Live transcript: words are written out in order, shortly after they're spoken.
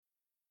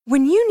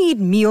When you need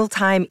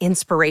mealtime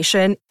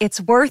inspiration,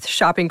 it's worth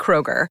shopping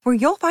Kroger, where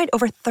you'll find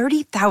over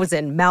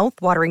 30,000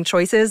 mouth-watering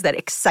choices that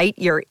excite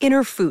your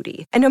inner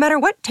foodie. And no matter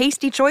what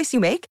tasty choice you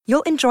make,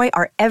 you'll enjoy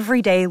our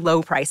everyday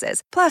low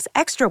prices, plus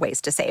extra ways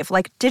to save,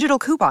 like digital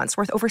coupons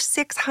worth over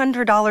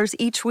 $600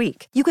 each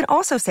week. You can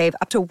also save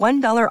up to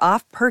 $1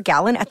 off per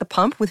gallon at the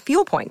pump with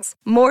fuel points.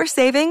 More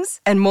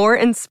savings and more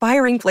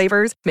inspiring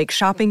flavors make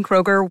shopping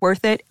Kroger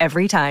worth it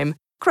every time.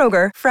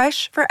 Kroger,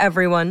 fresh for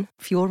everyone.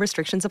 Fuel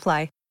restrictions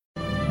apply.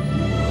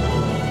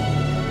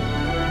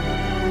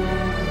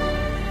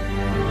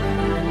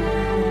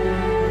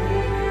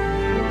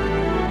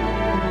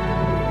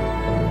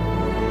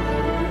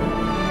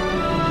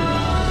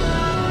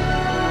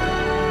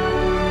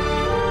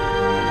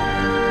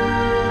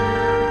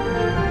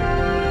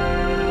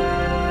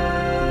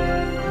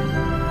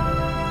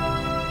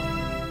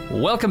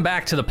 Welcome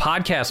back to the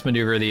Podcast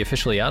Maneuver, the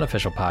officially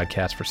unofficial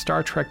podcast for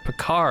Star Trek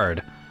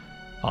Picard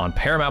on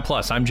Paramount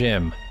Plus. I'm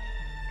Jim.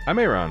 I'm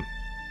Aaron.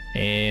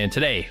 And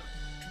today,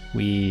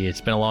 it's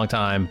been a long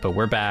time, but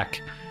we're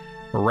back,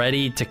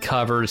 ready to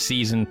cover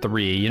Season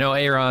 3. You know,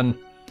 Aaron,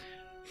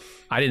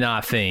 I did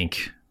not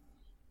think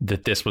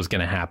that this was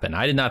going to happen.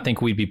 I did not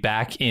think we'd be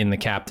back in the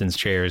captain's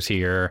chairs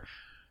here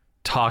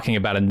talking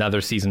about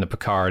another season of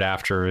Picard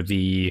after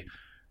the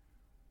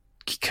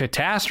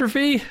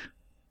catastrophe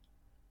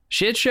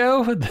shit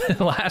show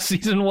the last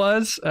season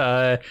was.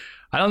 I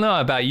don't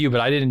know about you, but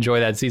I didn't enjoy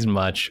that season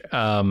much.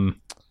 I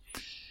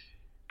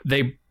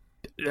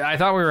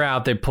thought we were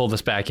out. They pulled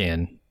us back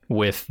in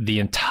with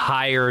the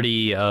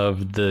entirety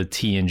of the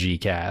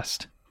TNG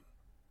cast.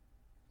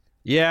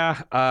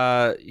 Yeah,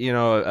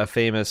 a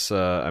famous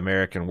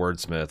American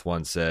wordsmith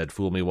once said,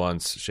 "Fool me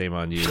once, shame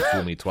on you.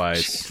 Fool me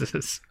twice,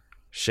 Jesus.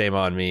 Shame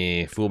on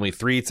me. Fool me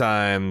 3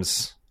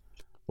 times,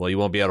 well, you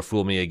won't be able to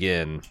fool me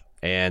again."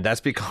 And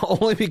that's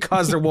only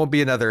because there won't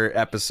be another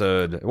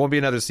episode. It won't be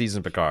another season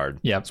of Picard.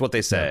 Yeah, that's what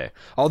they say. Yep.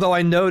 Although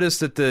I noticed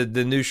that the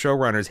new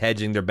showrunner's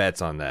hedging their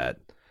bets on that.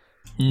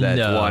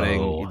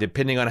 Wanting,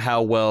 depending on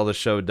how well the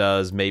show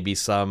does, maybe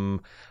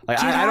some.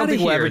 I don't think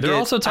we'll ever They're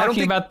also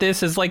talking about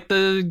this as like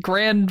the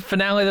grand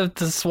finale of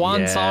the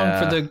swan song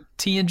for the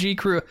TNG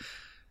crew.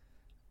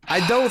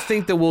 I don't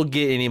think that we'll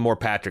get any more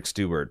Patrick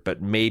Stewart,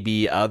 but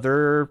maybe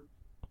other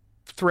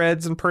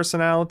threads and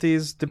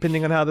personalities,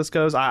 depending on how this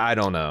goes. I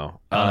don't know.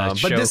 But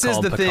this is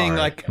the Picard. thing.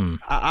 Like,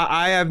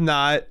 I have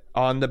not,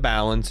 on the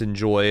balance,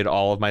 enjoyed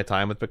all of my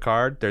time with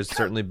Picard. There's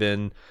certainly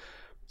been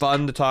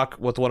fun to talk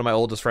with one of my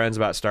oldest friends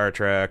about Star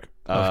Trek.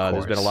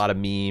 There's been a lot of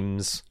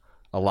memes,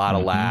 a lot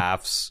of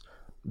laughs,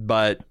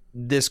 but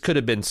this could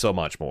have been so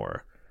much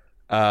more.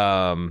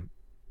 I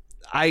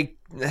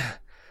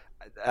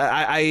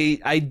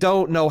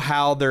don't know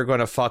how they're going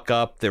to fuck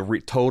up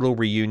the total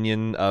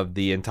reunion of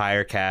the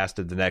entire cast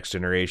of The Next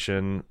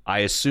Generation. I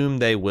assume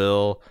they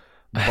will,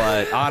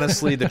 but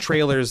honestly, the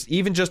trailers,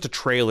 even just the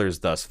trailers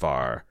thus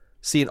far,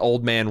 seeing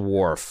Old Man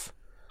Worf,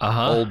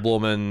 Old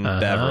Woman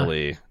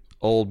Beverly,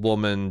 Old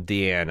Woman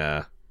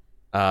Deanna,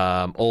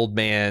 Old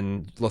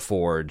Man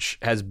LaForge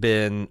has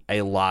been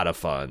a lot of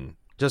fun.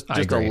 Just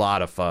a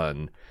lot of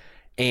fun.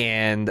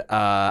 And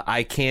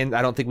I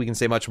don't think we can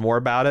say much more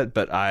about it,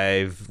 but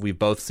we've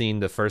both seen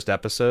the first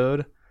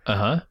episode.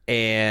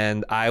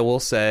 And I will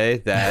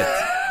say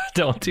that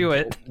don't do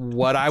it.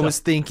 What I was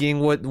thinking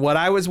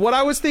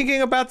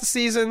about the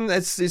season,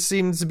 it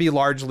seems to be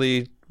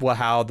largely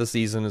how the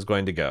season is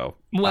going to go.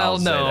 Well,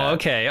 no,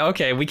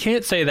 okay. We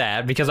can't say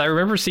that because I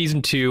remember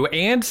season 2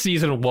 and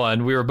season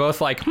 1. We were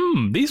both like,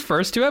 these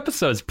first 2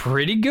 episods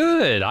pretty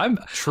good. And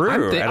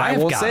I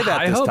won't say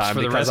that this time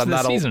because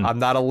I'm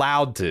not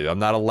allowed to. I'm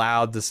not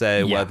allowed to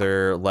say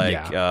whether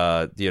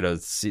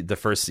the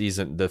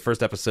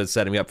first episode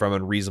setting me up from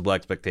unreasonable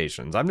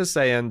expectations. I'm just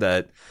saying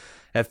that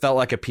it felt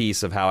like a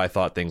piece of how I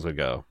thought things would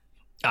go.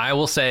 I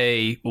will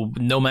say,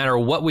 no matter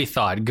what we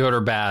thought, good or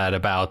bad,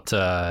 about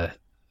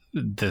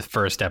the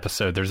first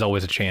episode, there's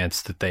always a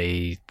chance that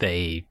they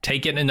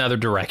take it in another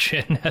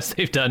direction as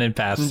they've done in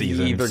past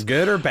seasons. Either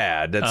good or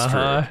bad. That's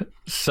true.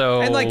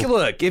 So, and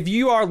look, if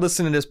you are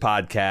listening to this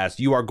podcast,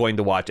 you are going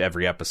to watch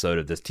every episode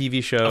of this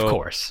TV show, of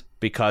course,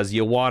 because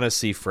you want to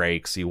see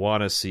Frakes, you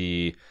want to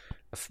see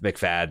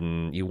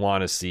McFadden, you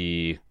want to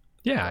see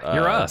you're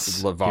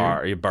us,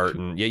 LeVar, you're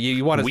Burton.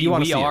 You want to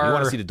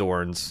see the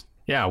Dorns.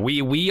 Yeah,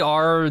 we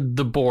are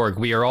the Borg.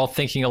 We are all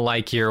thinking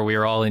alike here. We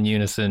are all in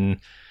unison.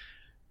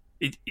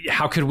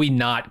 How could we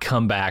not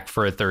come back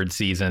for a third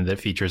season that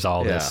features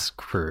all this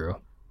crew?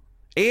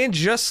 And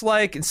just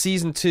like in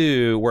season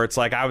 2, where it's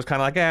like, I was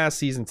kind of like,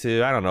 season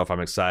 2, I don't know if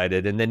I'm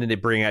excited. And then they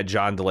bring out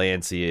John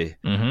Delancey,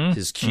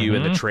 his cue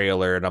in the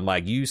trailer, and I'm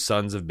like, you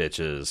sons of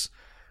bitches.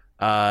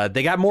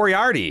 They got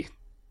Moriarty.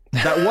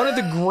 That one of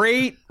the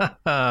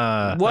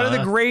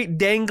great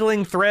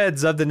dangling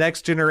threads of The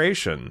Next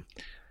Generation.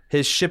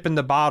 His ship in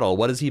the bottle.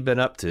 What has he been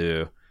up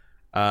to?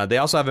 They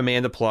also have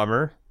Amanda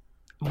Plummer.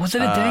 Was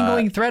it a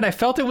dangling thread? I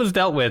felt it was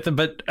dealt with,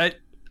 but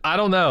I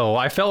don't know.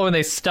 I felt when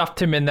they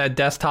stuffed him in that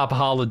desktop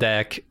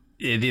holodeck,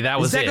 That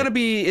was is that it. going to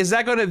be? Is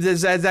that going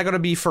to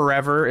be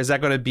forever? Is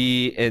that going to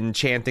be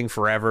enchanting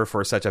forever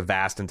for such a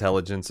vast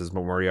intelligence as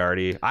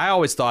Moriarty? I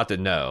always thought that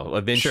no.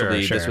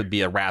 Eventually, Sure. this would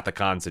be a Wrath of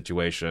Khan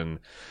situation.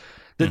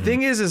 The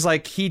thing is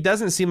like he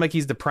doesn't seem like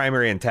he's the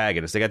primary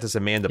antagonist. They got this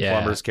Amanda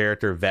Plummer's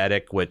character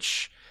Vedic,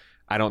 which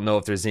I don't know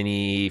if there's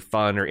any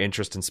fun or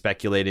interest in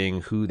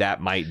speculating who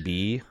that might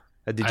be.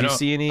 Did you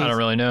see any? I don't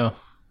really know.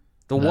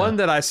 The one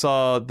that I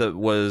saw that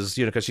was,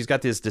 because she's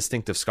got this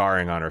distinctive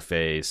scarring on her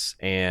face,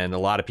 and a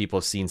lot of people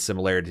have seen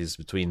similarities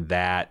between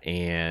that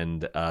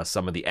and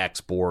some of the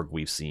ex-Borg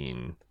we've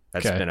seen.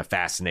 That's been a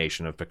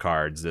fascination of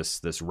Picard's,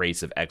 this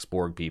race of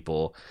ex-Borg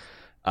people.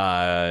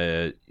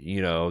 There's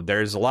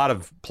a lot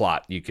of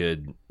plot you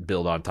could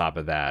build on top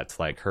of that,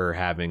 like her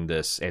having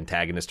this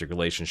antagonistic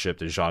relationship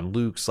to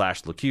Jean-Luc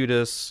 /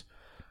 Locutus.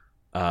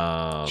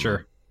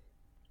 Sure.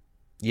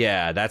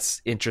 Yeah,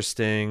 that's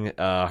interesting.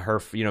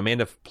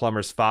 Amanda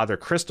Plummer's father,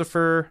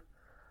 Christopher,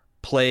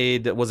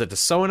 played. Was it the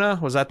Sona?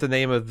 Was that the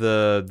name of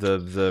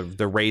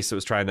the race that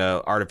was trying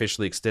to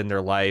artificially extend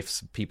their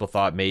lives? People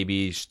thought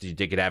maybe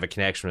they could have a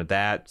connection with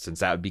that,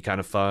 since that would be kind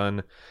of fun.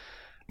 Okay.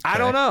 I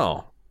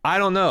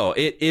don't know.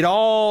 It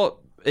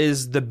all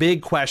is the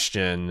big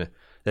question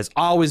that's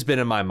always been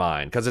in my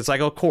mind, because it's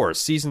like, of course,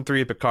 season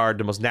 3 of Picard,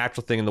 the most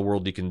natural thing in the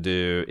world you can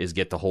do is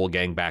get the whole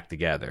gang back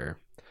together.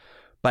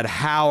 But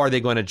how are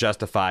they going to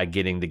justify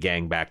getting the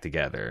gang back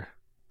together?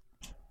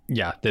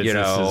 Yeah, this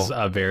is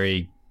a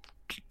very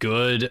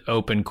good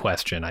open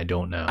question. I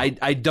don't know.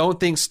 I don't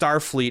think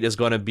Starfleet is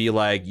going to be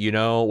like,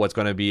 what's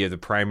going to be of the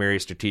primary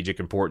strategic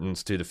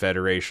importance to the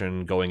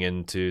Federation going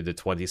into the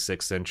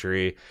 26th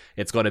century.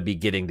 It's going to be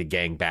getting the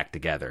gang back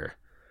together.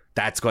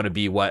 That's going to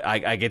be what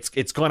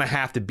it's going to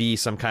have to be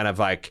some kind of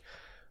like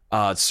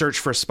search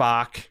for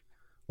Spock.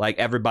 Like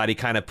everybody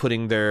kind of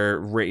putting their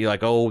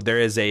like,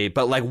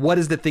 but like, what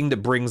is the thing that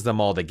brings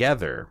them all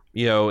together?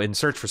 In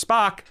Search for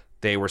Spock,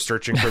 they were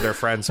searching for their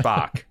friend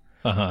Spock.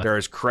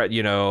 There's,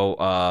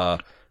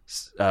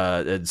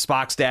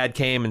 Spock's dad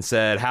came and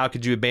said, "How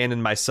could you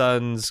abandon my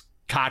son's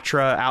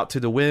Katra out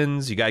to the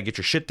winds? You got to get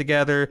your shit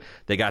together."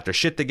 They got their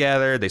shit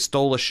together. They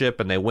stole a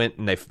ship and they went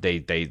and they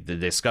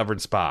discovered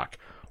Spock.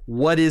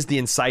 What is the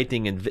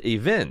inciting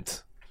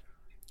event?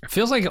 It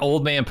feels like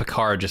old man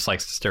Picard just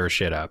likes to stir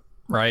shit up,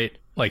 right?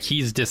 Like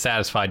he's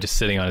dissatisfied just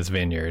sitting on his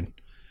vineyard.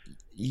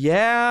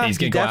 Yeah, he's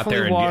gonna go out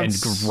there and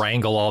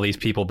wrangle all these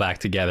people back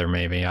together.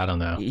 Maybe, I don't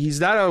know.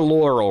 He's not a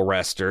laurel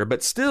rester,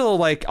 but still,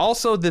 like,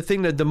 also the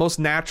thing that the most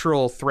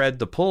natural thread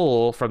to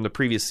pull from the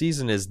previous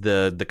season is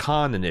the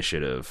Khan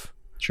initiative.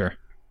 Sure,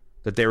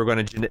 that they were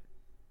going to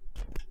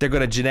they're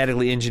going to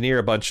genetically engineer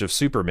a bunch of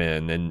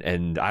supermen,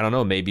 and I don't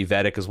know, maybe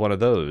Vedic is one of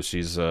those.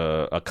 She's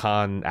a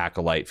Khan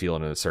acolyte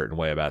feeling in a certain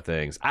way about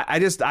things. I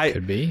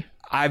could be.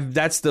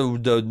 That's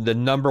the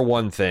number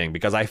one thing,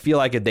 because I feel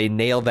like if they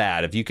nail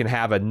that, if you can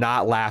have a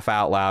not laugh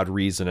out loud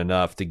reason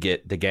enough to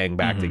get the gang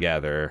back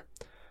together,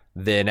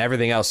 then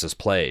everything else just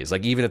plays.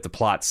 Like, even if the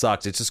plot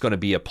sucks, it's just going to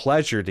be a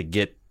pleasure to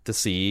get to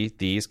see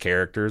these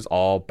characters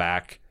all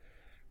back.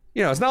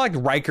 It's not like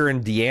Riker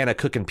and Deanna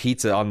cooking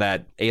pizza on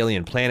that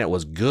alien planet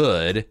was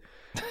good.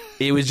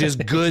 It was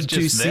just good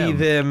to see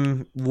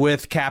them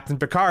with Captain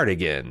Picard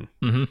again.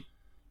 Mm-hmm.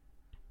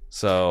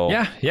 So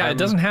yeah, it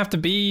doesn't have to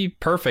be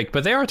perfect,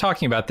 but they are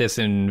talking about this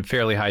in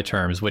fairly high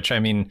terms, which, I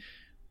mean,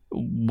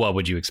 what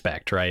would you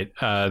expect, right?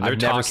 They're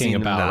talking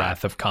about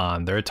Wrath of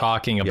Khan. They're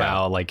talking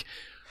about like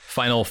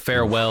final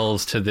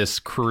farewells to this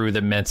crew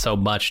that meant so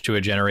much to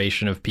a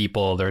generation of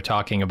people. They're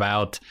talking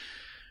about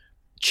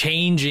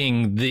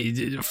flipping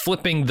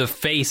the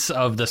face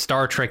of the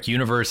Star Trek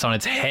universe on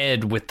its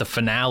head with the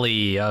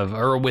finale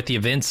or with the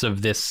events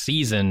of this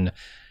season.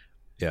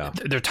 Yeah,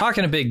 they're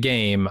talking a big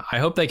game. I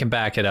hope they can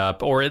back it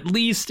up, or at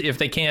least, if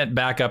they can't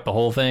back up the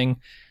whole thing,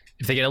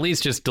 if they can at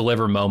least just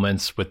deliver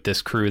moments with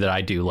this crew that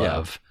I do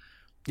love.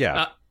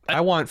 Yeah.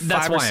 I want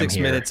 5 or 6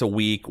 minutes a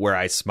week where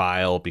I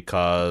smile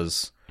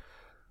because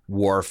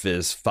Worf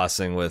is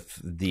fussing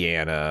with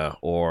Deanna,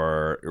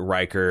 or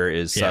Riker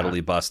is subtly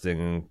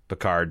busting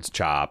Picard's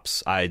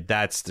chops.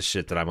 That's the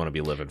shit that I'm going to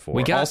be living for.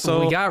 We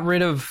got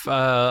rid of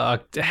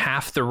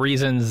half the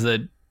reasons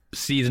that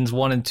seasons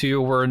 1 and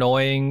 2 were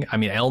annoying. I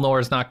mean,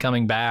 Elnor's not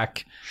coming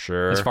back.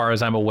 Sure. As far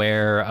as I'm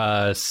aware,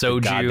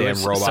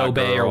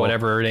 Sobe or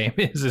whatever her name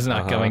is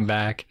not coming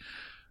back.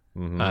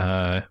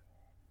 Mm-hmm.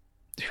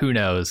 Who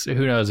knows?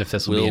 Who knows if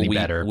this will be any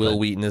better? Will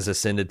Wheaton has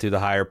ascended to the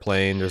higher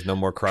plane. There's no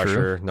more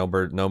Crusher. No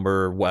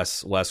more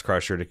Wes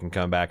Crusher that can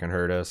come back and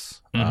hurt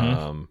us.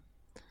 Mm-hmm.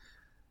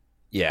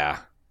 Yeah.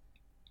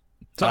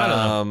 So I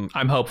don't know.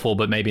 I'm hopeful,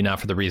 but maybe not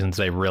for the reasons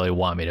they really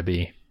want me to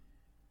be.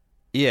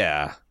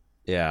 Yeah.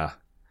 Yeah.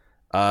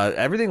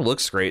 Everything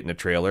looks great in the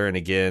trailer, and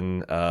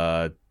again,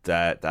 man,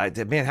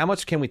 how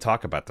much can we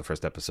talk about the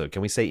first episode?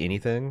 Can we say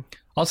anything?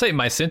 I'll say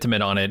my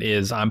sentiment on it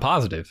is I'm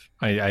positive.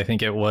 I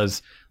think it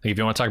was, like, if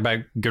you want to talk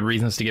about good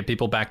reasons to get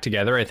people back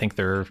together, I think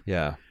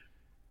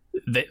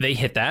they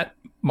hit that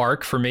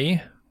mark for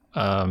me.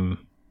 I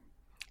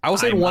will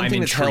say one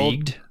thing that's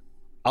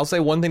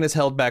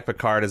held back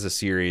Picard as a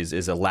series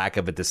is a lack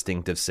of a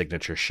distinctive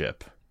signature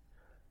ship.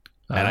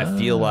 And I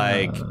feel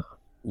like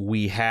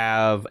we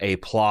have a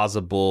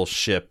plausible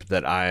ship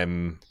that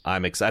I'm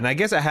excited. And I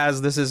guess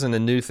this isn't a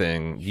new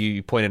thing.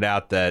 You pointed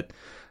out that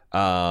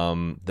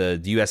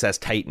the USS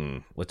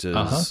Titan, which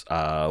is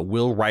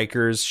Will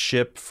Riker's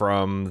ship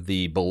from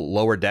the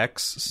Lower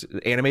Decks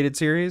animated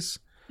series.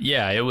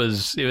 Yeah, it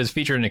was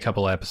featured in a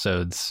couple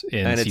episodes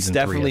in and season 3. And it's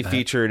definitely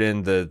featured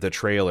in the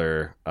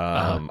trailer.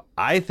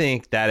 I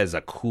think that is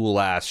a cool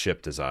ass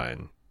ship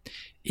design.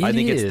 I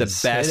think it's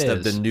the best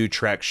of the new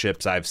Trek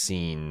ships I've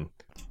seen.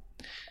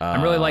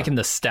 I'm really liking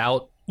the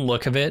stout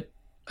look of it.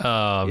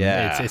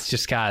 It's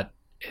just got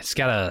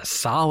a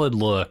solid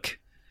look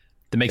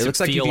that makes it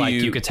feel like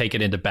you could take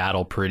it into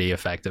battle pretty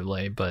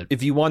effectively. But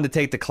if you wanted to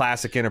take the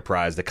classic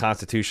Enterprise, the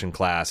Constitution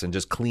class, and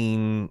just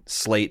clean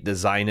slate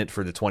design it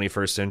for the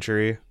 21st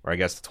century, or I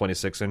guess the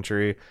 26th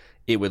century,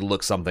 it would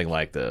look something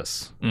like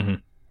this. Mm-hmm.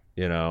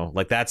 You know,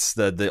 like that's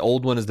the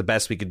old one is the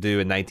best we could do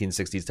in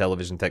 1960s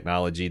television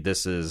technology.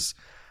 This is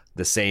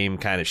the same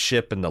kind of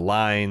ship and the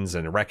lines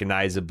and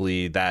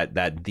recognizably that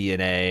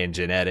DNA and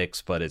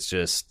genetics, but it's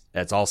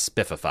all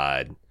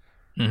spiffified.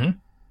 Mm-hmm.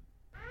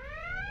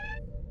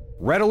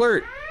 Red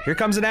alert! Here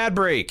comes an ad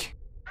break.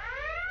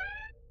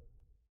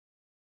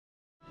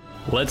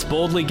 Let's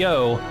boldly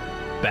go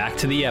back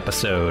to the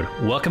episode.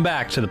 Welcome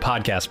back to the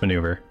podcast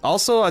maneuver.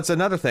 Also, it's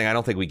another thing I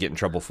don't think we get in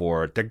trouble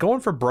for. They're going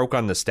for broke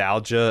on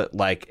nostalgia,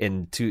 like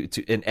in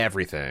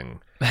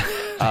everything.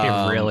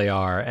 They really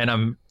are,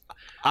 and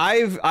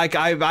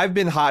I've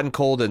been hot and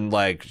cold and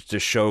like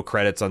just show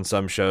credits on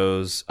some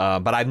shows,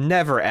 but I've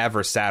never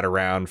ever sat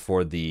around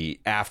for the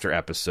after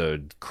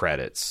episode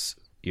credits.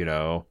 You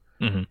know,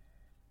 mm-hmm.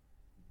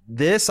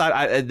 This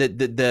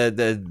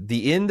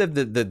the end of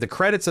the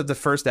credits of the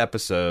first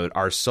episode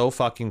are so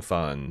fucking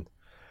fun.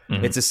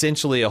 Mm-hmm. It's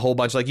essentially a whole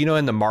bunch, like, you know,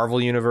 in the Marvel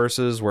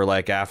universes where,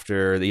 like,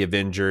 after the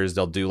Avengers,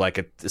 they'll do, like,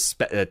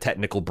 a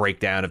technical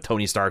breakdown of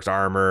Tony Stark's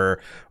armor,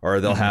 or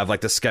they'll have,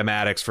 like, the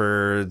schematics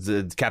for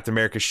the Captain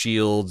America's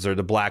shields or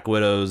the Black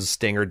Widow's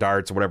stinger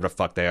darts or whatever the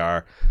fuck they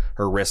are,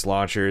 her wrist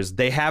launchers.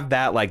 They have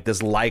that, like,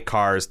 this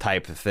Lycars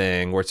type of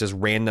thing where it's just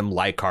random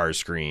Lycar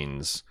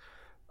screens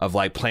of,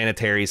 like,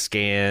 planetary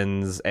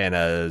scans and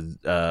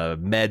a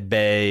med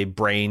bay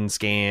brain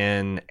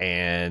scan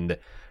and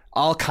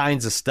all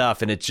kinds of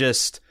stuff. And it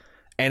just...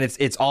 And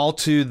it's all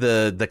to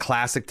the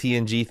classic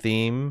TNG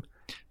theme,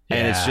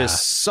 and it's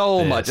just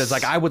so much. It's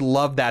like I would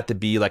love that to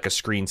be like a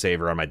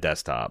screensaver on my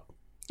desktop.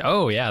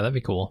 Oh yeah, that'd be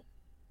cool.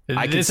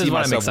 I can see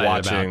myself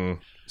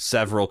watching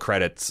several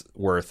credits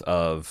worth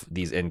of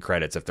these end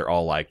credits if they're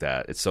all like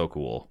that. It's so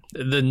cool.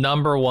 The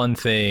number one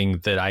thing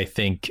that I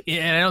think,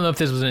 and I don't know if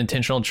this was an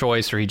intentional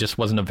choice or he just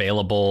wasn't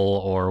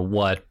available or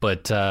what,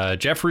 but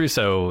Jeff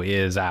Russo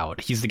is out.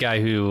 He's the guy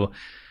who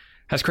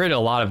has created a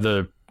lot of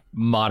the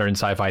modern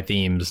sci-fi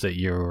themes that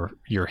you're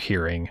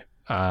hearing,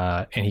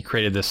 and he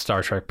created this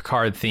Star Trek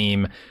Picard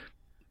theme.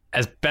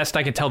 As best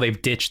I can tell,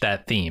 they've ditched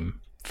that theme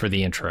for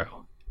the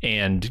intro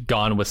and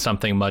gone with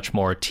something much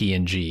more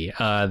TNG.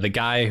 The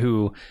guy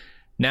who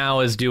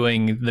now is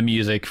doing the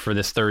music for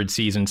this third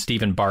season,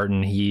 Stephen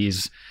Barton,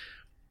 he's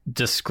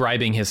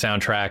describing his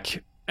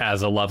soundtrack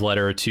as a love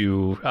letter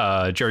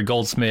to Jerry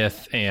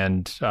Goldsmith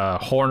and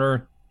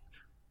Horner,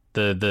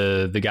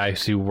 the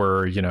guys who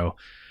were, you know,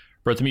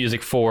 wrote the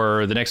music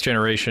for The Next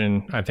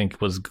Generation, I think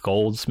was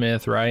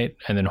Goldsmith, right?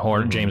 And then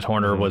James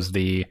Horner was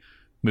the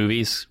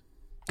movies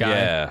guy.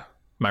 Yeah.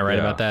 Am I right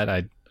about that?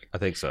 I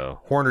think so.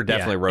 Horner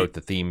definitely wrote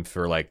the theme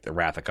for like the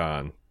Wrath of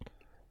Khan.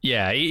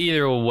 Yeah,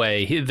 either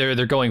way,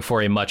 they're going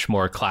for a much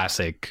more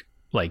classic,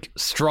 like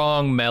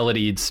strong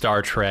melodied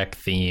Star Trek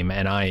theme,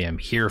 and I am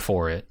here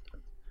for it.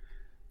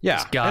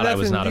 Yeah. God, I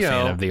was not a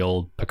fan of the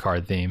old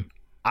Picard theme.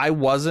 I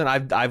wasn't.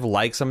 I've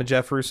liked some of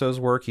Jeff Russo's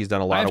work. He's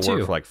done a lot of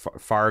work for like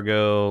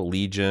Fargo,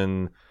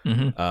 Legion,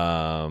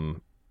 a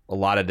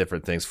lot of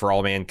different things for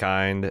All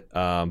Mankind.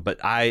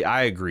 But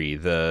I agree.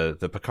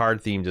 The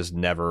Picard theme just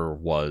never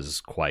was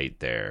quite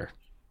there.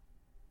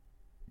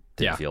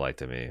 Didn't feel like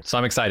to me. So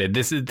I'm excited.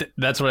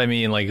 That's what I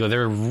mean. Like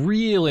they're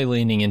really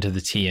leaning into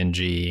the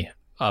TNG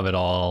of it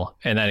all,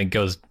 and then it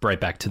goes right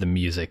back to the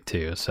music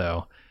too.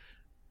 So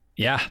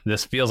yeah,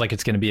 this feels like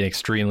it's going to be an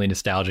extremely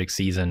nostalgic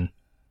season.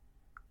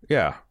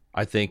 Yeah,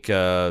 I think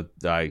man,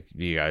 I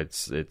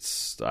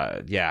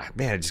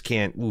just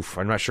can't.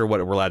 I'm not sure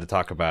what we're allowed to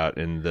talk about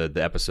in the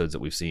episodes that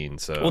we've seen.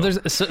 So, well,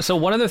 so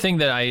one other thing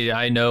that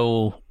I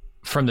know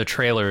from the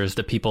trailers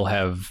that people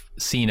have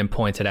seen and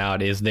pointed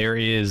out is there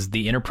is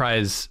the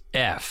Enterprise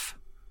F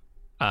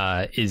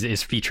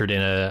is featured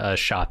in a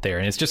shot there,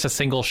 and it's just a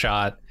single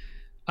shot.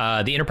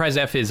 The Enterprise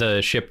F is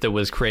a ship that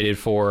was created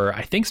for,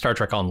 I think, Star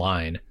Trek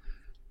Online,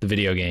 the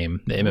video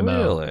game, the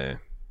MMO. Really?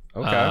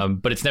 Okay,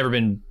 but it's never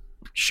been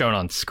shown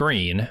on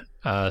screen.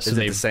 Is it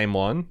the same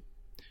one?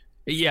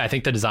 Yeah, I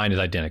think the design is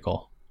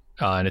identical,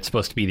 and it's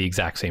supposed to be the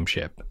exact same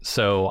ship.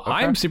 So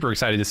I'm super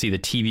excited to see the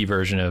TV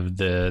version of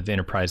the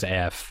Enterprise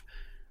F.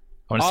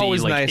 I want to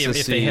see like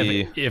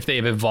if they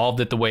have evolved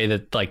it the way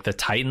that like the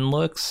Titan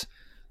looks.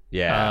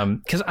 Yeah,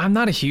 because I'm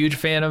not a huge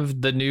fan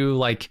of the new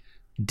like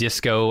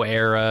disco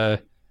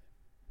era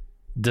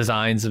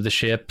designs of the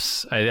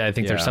ships. I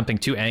think there's something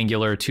too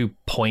angular, too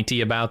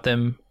pointy about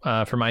them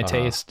for my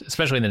taste,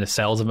 especially in the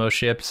nacelles of most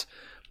ships.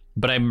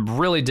 But I'm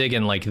really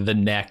digging like the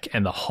neck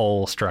and the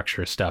hull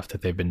structure stuff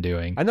that they've been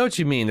doing. I know what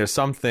you mean. There's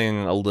something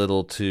a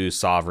little too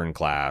Sovereign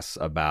class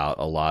about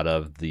a lot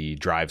of the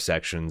drive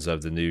sections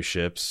of the new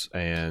ships.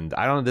 And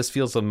I don't know, this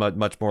feels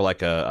much more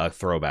like a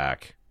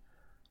throwback,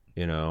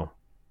 you know?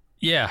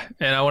 Yeah,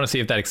 and I want to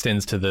see if that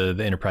extends to the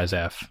Enterprise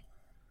F.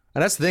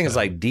 And that's the thing is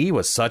like D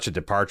was such a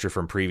departure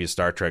from previous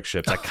Star Trek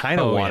ships. I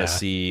kind of want to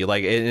see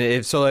like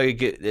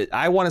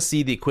I want to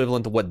see the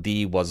equivalent of what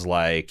D was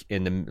like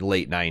in the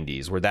late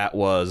 90s, where that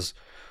was,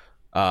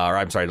 or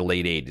I'm sorry, the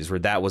late 80s, where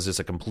that was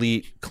just a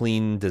complete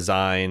clean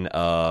design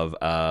of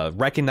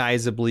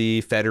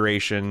recognizably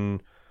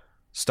Federation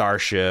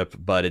starship,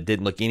 but it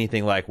didn't look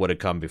anything like what had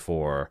come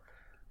before.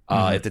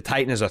 If the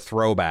Titan is a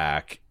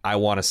throwback, I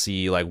want to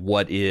see like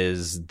what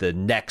is the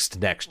next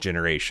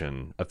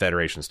generation of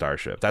Federation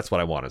starship. That's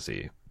what I want to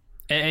see.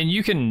 And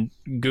you can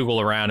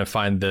Google around and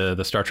find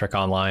the Star Trek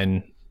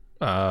Online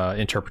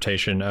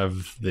interpretation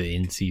of the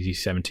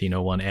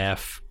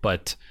NCC-1701F,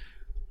 but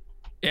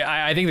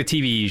I think the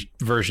TV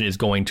version is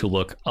going to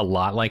look a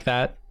lot like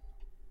that,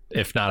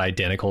 if not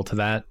identical to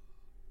that,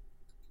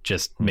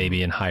 just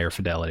maybe in higher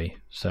fidelity.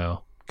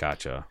 So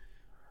gotcha.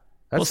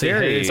 We'll see.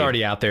 It's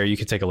already out there. You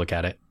can take a look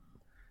at it.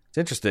 It's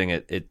interesting.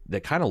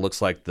 It kind of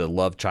looks like the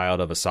love child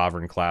of a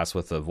Sovereign class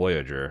with a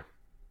Voyager.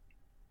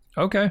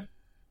 Okay.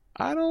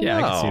 I don't know. Yeah,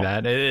 I can see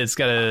that. It's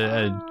got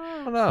a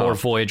more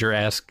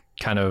Voyager-esque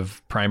kind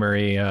of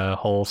primary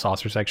hull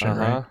saucer section,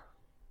 right?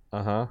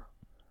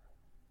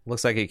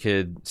 Looks like it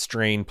could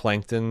strain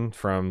plankton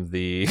from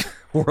the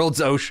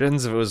world's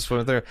oceans if it was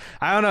swimming there.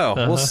 I don't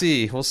know. We'll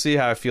see. We'll see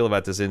how I feel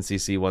about this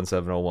NCC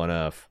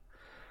 1701F.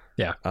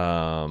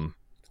 Yeah.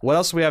 What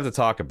else do we have to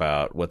talk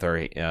about with our...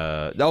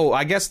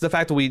 I guess the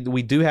fact that we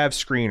do have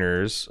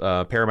screeners.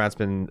 Paramount's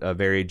been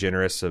very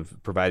generous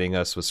of providing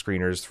us with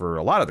screeners for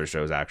a lot of their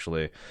shows,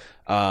 actually.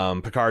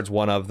 Picard's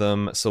one of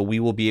them, so we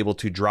will be able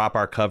to drop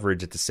our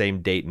coverage at the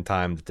same date and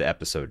time that the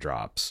episode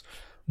drops.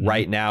 Mm-hmm.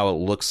 Right now, it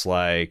looks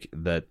like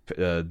that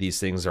these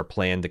things are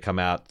planned to come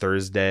out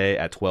Thursday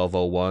at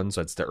 12:01,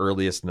 so it's the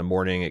earliest in the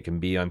morning it can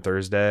be on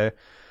Thursday.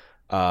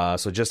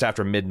 So just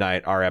after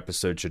midnight, our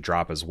episode should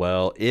drop as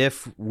well.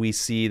 If we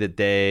see that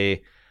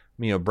they,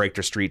 break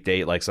their street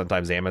date like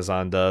sometimes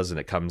Amazon does, and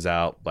it comes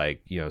out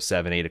like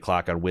 7, 8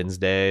 o'clock on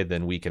Wednesday,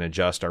 then we can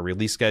adjust our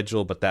release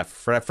schedule. But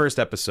for that first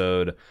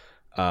episode,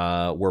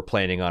 we're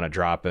planning on a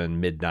drop in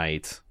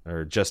midnight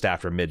or just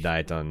after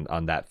midnight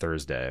on that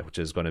Thursday, which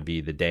is going to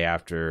be the day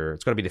after.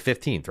 It's going to be the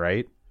 15th,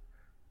 right?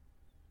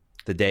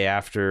 The day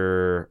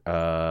after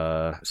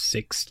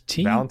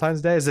 16th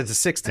Valentine's Day. Is it the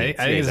 16th?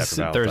 I think it's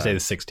Thursday the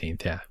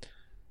 16th.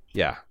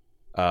 Yeah.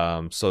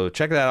 So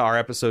check that out. Our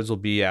episodes will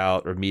be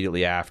out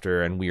immediately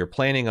after, and we are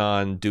planning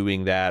on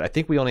doing that. I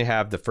think we only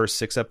have the first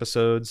 6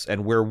 episodes,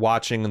 and we're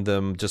watching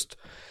them just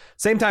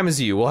same time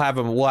as you. We'll have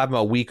them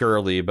a week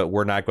early, but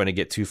we're not going to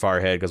get too far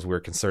ahead because we're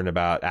concerned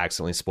about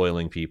accidentally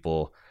spoiling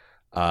people.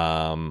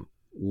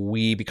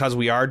 Because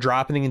we are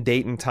dropping in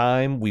date and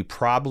time, we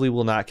probably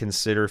will not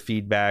consider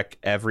feedback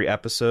every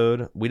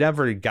episode. We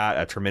never got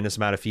a tremendous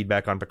amount of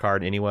feedback on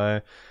Picard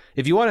anyway.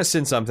 If you want to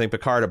send something,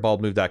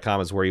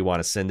 Picard@baldmove.com is where you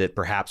want to send it.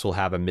 Perhaps we'll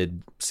have a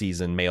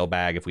mid-season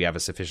mailbag if we have a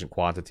sufficient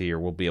quantity, or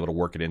we'll be able to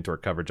work it into our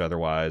coverage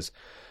otherwise.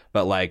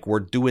 But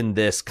we're doing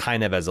this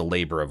kind of as a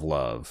labor of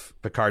love.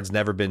 Picard's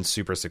never been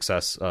super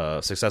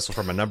successful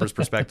from a numbers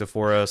perspective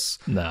for us.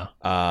 No.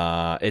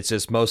 It's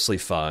just mostly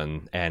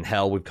fun. And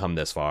hell, we've come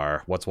this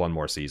far. What's one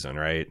more season,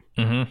 right?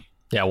 Mm-hmm.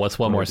 Yeah, what's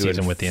one more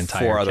season with the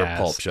entire 4 other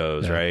cast? pulp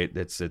shows, right?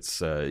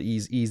 It's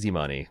easy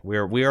money. We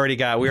already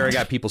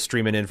got people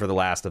streaming in for The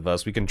Last of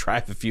Us. We can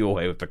drive a few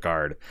away with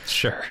Picard.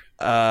 Sure.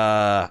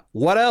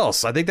 What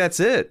else? I think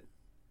that's it.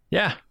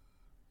 Yeah.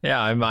 Yeah,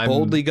 I'm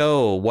boldly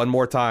go one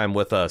more time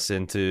with us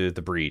into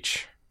the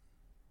breach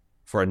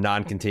for a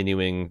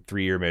non-continuing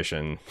 3-year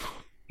mission.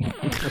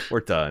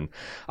 We're done.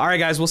 All right,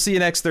 guys, we'll see you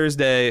next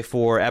Thursday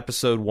for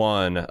episode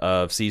 1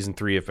 of season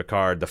 3 of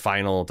Picard, the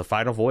final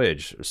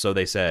voyage, so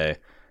they say.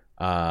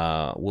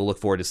 We'll look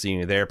forward to seeing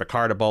you there.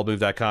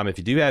 Picard@baldmove.com. If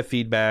you do have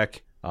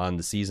feedback on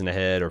the season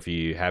ahead, or if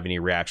you have any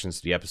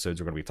reactions to the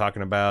episodes we're going to be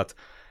talking about,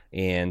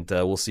 and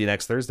we'll see you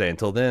next Thursday.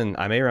 Until then,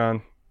 I'm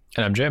Aaron.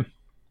 And I'm Jim.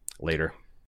 Later.